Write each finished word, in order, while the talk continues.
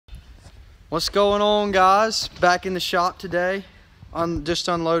What's going on, guys? Back in the shop today. Just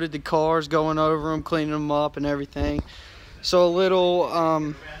unloaded the cars, going over them, cleaning them up and everything. So a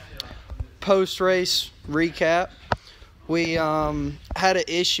little post-race recap. We had an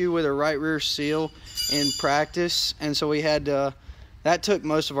issue with a right rear seal in practice, and so we had to, that took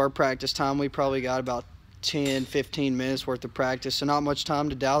most of our practice time. We probably got about 10-15 minutes worth of practice, so not much time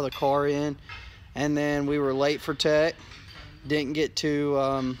to dial the car in. And then we were late for tech, didn't get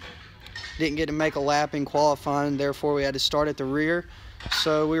to make a lap in qualifying, therefore we had to start at the rear.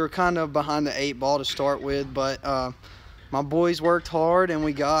 So we were kind of behind the 8 ball to start with, but my boys worked hard, and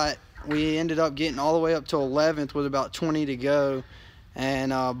we ended up getting all the way up to 11th with about 20 to go,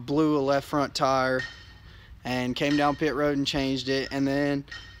 and blew a left front tire and came down pit road and changed it. And then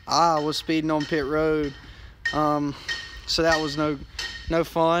I was speeding on pit road, so that was no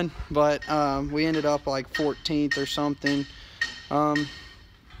fun, but we ended up like 14th or something.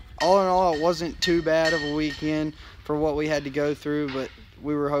 All in all, it wasn't too bad of a weekend for what we had to go through, but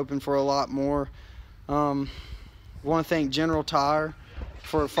we were hoping for a lot more. Want to thank General Tire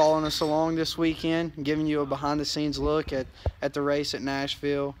for following us along this weekend and giving you a behind-the-scenes look at the race at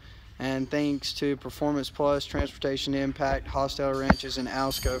Nashville. And thanks to Performance Plus, Transportation Impact, Hostel Ranches, and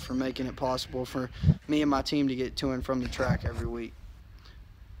ARCA for making it possible for me and my team to get to and from the track every week.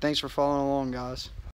 Thanks for following along, guys.